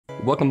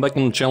Welcome back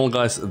on the channel,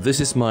 guys.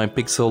 This is my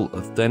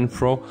Pixel 10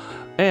 Pro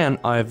and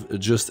I've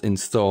just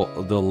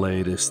installed the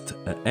latest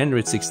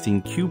Android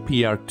 16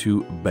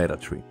 QPR2 beta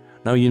 3.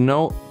 Now you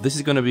know this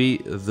is going to be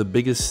the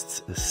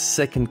biggest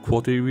second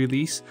quarterly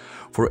release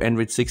for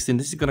Android 16.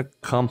 This is going to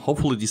come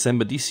hopefully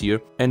December this year,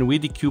 and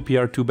with the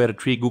QPR2 beta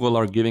 3 Google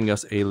are giving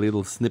us a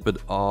little snippet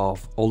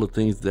of all the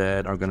things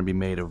that are going to be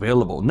made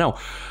available. Now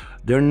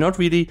there are not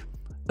really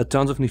a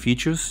tons of new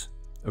features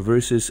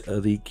versus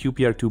the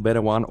QPR2 beta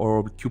 1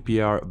 or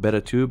QPR beta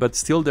 2, but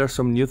still there are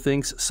some new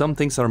things. Some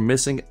things are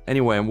missing.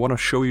 Anyway, I want to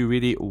show you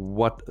really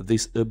what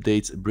this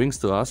update brings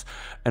to us,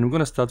 and we're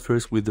going to start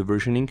first with the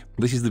versioning.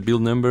 This is the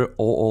build number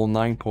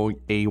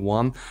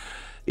 009.A1.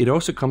 It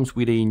also comes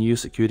with a new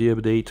security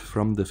update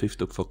from the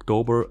 5th of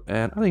October,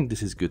 and I think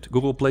this is good.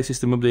 Google Play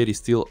System update is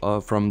still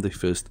from the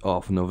 1st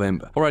of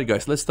November. Alright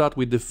guys, let's start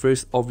with the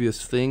first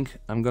obvious thing.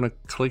 I'm gonna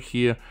click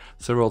here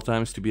several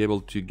times to be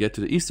able to get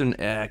to the Eastern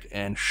egg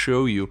and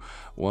show you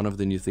one of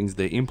the new things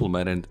they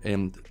implemented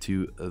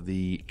into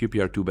the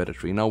QPR2 beta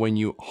 3. Now when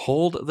you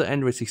hold the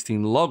Android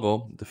 16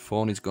 logo, the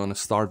phone is gonna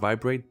start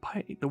vibrate.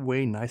 By the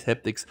way, nice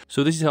haptics.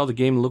 So this is how the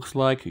game looks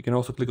like. You can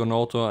also click on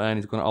auto and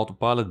it's gonna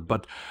autopilot,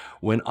 but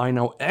when I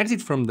now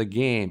exit from the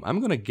game, I'm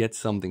gonna get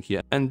something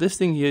here. And this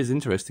thing here is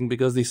interesting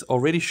because this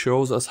already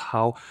shows us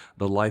how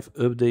the live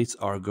updates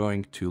are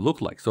going to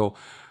look like. So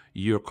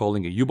you're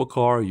calling a Uber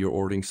car, you're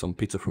ordering some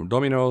pizza from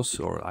Domino's,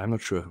 or I'm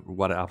not sure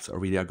what apps are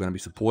really going to be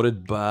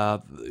supported,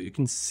 but you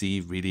can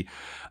see really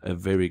a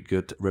very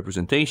good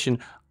representation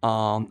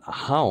on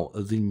how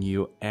the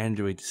new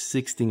Android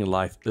 16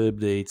 live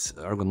updates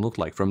are going to look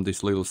like from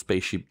this little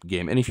spaceship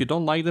game. And if you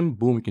don't like them,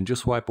 boom, you can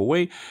just swipe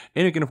away,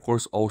 and you can of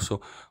course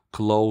also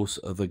close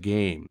the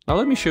game. Now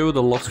let me show you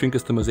the lock screen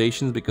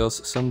customizations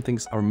because some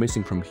things are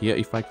missing from here.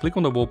 If I click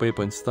on the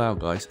wallpaper and style,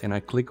 guys, and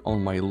I click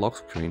on my lock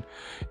screen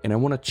and I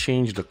want to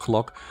change the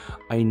clock,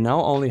 I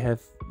now only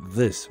have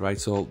this, right?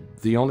 So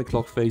the only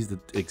clock face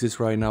that exists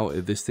right now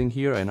is this thing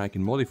here, and I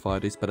can modify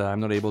this, but I'm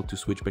not able to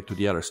switch back to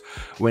the others.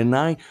 When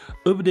I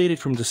updated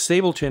from the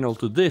stable channel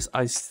to this,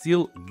 I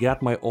still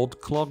got my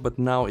old clock, but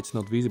now it's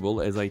not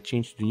visible as I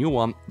changed the new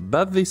one.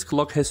 But this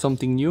clock has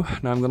something new.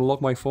 Now I'm gonna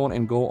lock my phone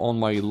and go on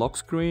my lock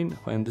screen,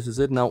 and this is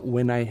it. Now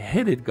when I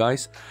hit it,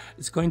 guys,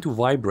 it's going to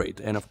vibrate,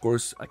 and of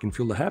course I can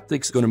feel the haptics.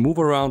 It's gonna move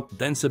around,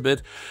 dance a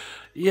bit.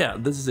 Yeah,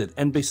 this is it.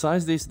 And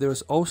besides this,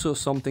 there's also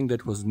something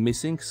that was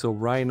missing. So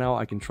right now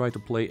I can try to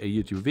play a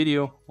YouTube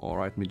video. All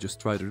right, let me just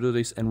try to do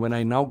this. And when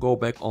I now go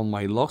back on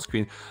my lock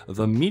screen,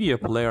 the media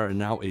player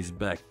now is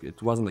back.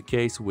 It wasn't the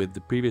case with the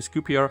previous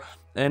QPR.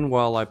 And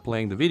while I'm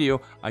playing the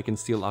video, I can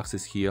still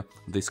access here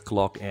this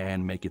clock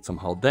and make it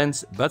somehow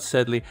dance. But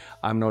sadly,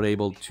 I'm not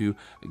able to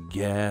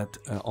get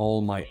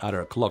all my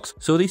other clocks.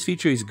 So this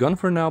feature is gone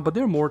for now, but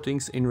there are more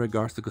things in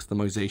regards to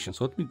customization.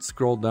 So let me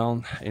scroll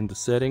down in the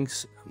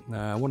settings.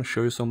 I want to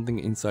show you something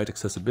inside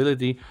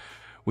accessibility.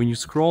 When you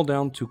scroll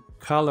down to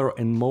color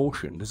and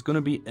motion, there's going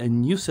to be a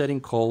new setting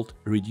called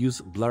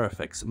reduce blur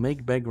effects,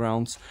 make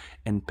backgrounds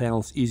and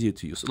panels easier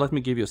to use. So let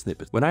me give you a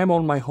snippet. When I'm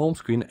on my home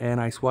screen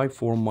and I swipe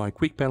for my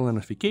quick panel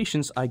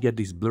notifications, I get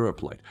this blur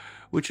applied,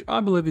 which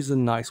I believe is a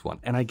nice one.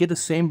 And I get the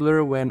same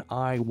blur when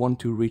I want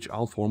to reach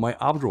out for my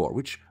app drawer,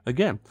 which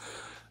again,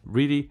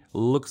 really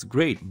looks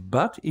great.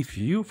 But if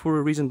you for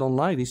a reason don't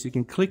like this, you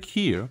can click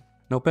here.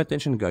 Now pay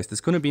attention, guys, there's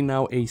going to be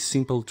now a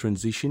simple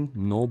transition,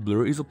 no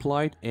blur is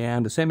applied,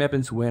 and the same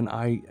happens when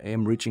I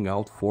am reaching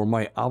out for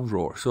my app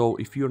drawer. So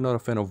if you're not a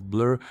fan of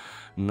blur,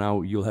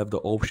 now you'll have the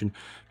option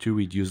to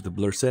reduce the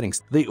blur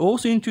settings. They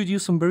also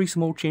introduced some very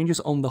small changes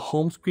on the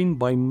home screen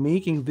by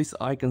making these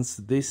icons,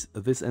 this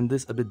and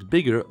this a bit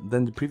bigger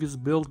than the previous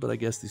build, but I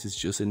guess this is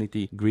just a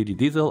nitty-gritty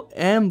detail.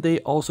 And they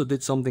also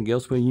did something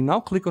else. When you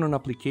now click on an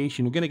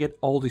application, you're going to get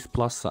all these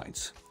plus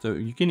signs. So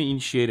you can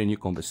initiate a new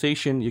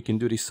conversation. You can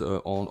do this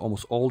on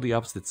almost all the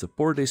apps that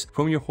support this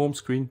from your home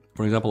screen.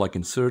 For example, I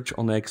can search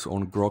on X,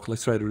 on Grok.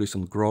 Let's try to do this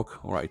on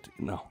Grok. All right,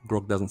 no,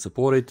 Grok doesn't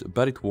support it,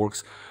 but it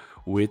works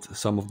with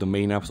some of the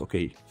main apps.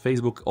 Okay,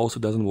 Facebook also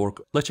doesn't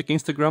work. Let's check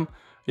Instagram.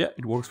 Yeah,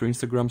 it works for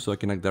Instagram, so I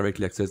can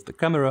directly access the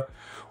camera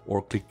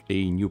or click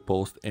a new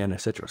post and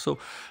etc. So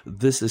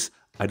this is,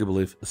 I do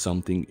believe,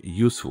 something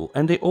useful.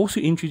 And they also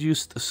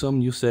introduced some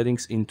new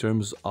settings in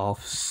terms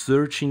of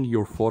searching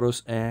your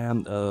photos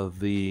and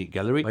the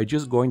gallery by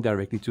just going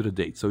directly to the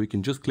date. So you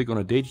can just click on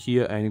a date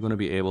here and you're going to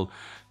be able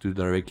to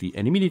directly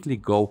and immediately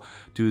go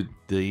to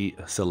the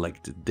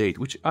selected date,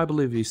 which I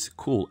believe is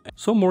cool.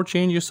 So more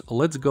changes.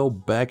 Let's go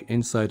back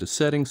inside the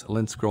settings.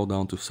 Let's scroll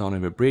down to sound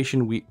and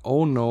vibration. We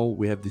all know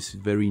we have this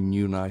very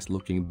new nice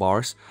looking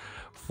bars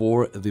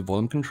for the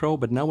volume control,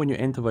 but now when you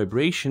enter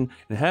vibration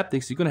and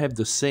haptics, you're gonna have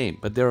the same,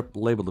 but they're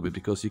labeled a bit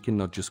because you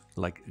cannot just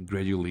like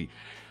gradually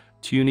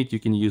tune it. You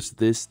can use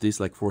this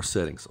like 4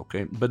 settings,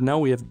 okay? But now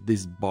we have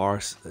these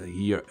bars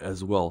here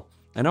as well.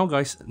 And now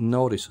guys,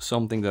 notice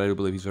something that I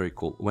believe is very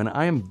cool. When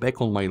I am back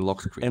on my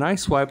lock screen and I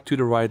swipe to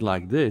the right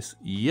like this,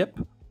 yep,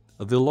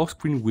 the lock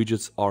screen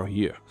widgets are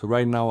here. So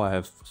right now I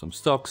have some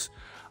stocks,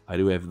 I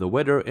do have the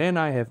weather, and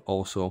I have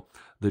also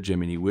the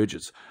Gemini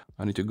widgets.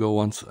 I need to go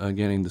once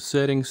again in the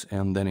settings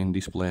and then in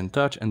display and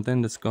touch, and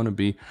then there's going to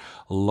be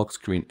lock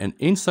screen. And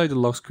inside the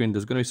lock screen,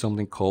 there's going to be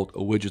something called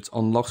widgets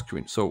on lock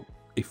screen. So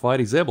if I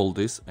disable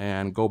this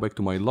and go back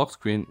to my lock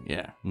screen,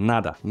 yeah,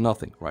 nada,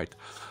 nothing, right?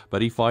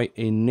 But if I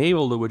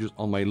enable the widgets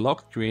on my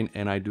lock screen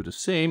and I do the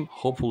same,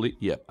 hopefully,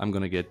 yeah, I'm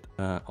gonna get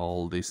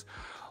all these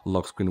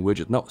lock screen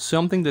widget. Now,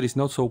 something that is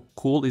not so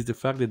cool is the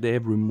fact that they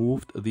have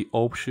removed the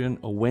option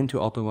of when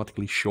to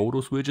automatically show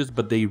those widgets,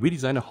 but they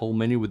redesigned a whole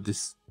menu with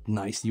this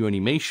nice new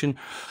animation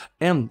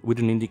and with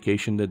an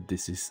indication that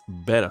this is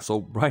better.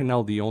 So right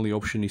now the only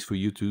option is for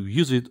you to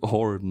use it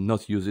or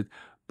not use it,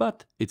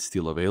 but it's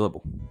still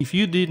available. If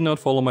you did not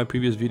follow my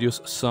previous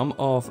videos, some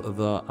of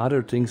the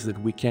other things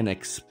that we can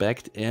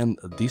expect and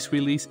this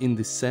release in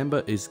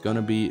December is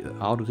gonna be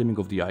auto-theming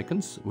of the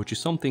icons, which is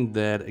something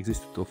that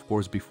existed of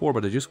course before,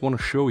 but I just want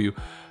to show you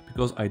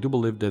because I do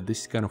believe that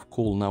this is kind of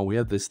cool. Now we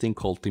have this thing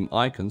called theme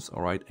icons,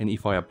 all right, and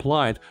if I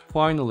apply it,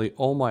 finally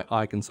all my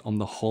icons on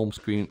the home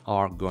screen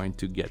are going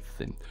to get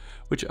themed,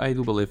 which I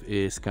do believe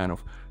is kind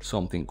of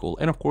something cool.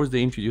 And of course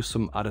they introduced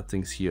some other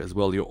things here as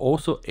well. You're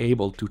also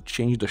able to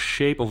change the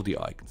shape of the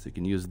icons. You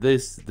can use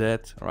this,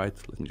 that, all right,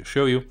 let me just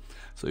show you.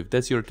 So if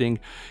that's your thing,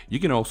 you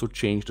can also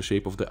change the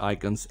shape of the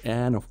icons.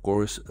 And of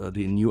course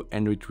the new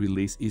Android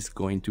release is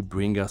going to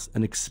bring us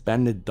an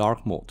expanded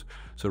dark mode.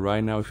 So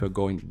right now if I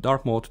go in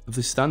dark mode,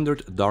 the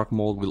standard dark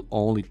mode will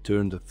only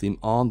turn the theme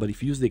on, but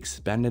if you use the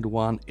expanded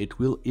one, it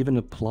will even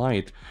apply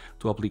it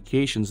to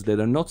applications that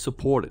are not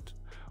supported.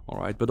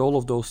 Alright, but all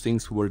of those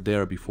things were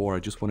there before. I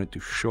just wanted to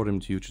show them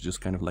to you to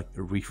just kind of like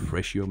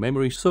refresh your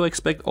memory. So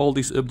expect all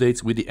these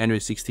updates with the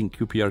Android 16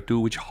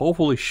 QPR2, which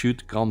hopefully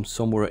should come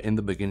somewhere in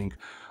the beginning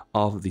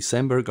of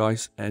December,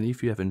 guys. And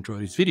if you have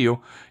enjoyed this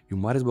video, you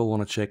might as well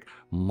want to check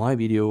my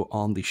video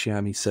on the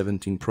Xiaomi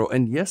 17 Pro.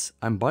 And yes,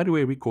 I'm by the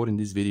way recording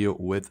this video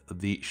with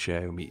the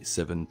Xiaomi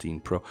 17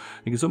 Pro.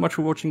 Thank you so much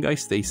for watching,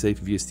 guys. Stay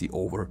safe, VST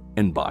over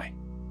and bye.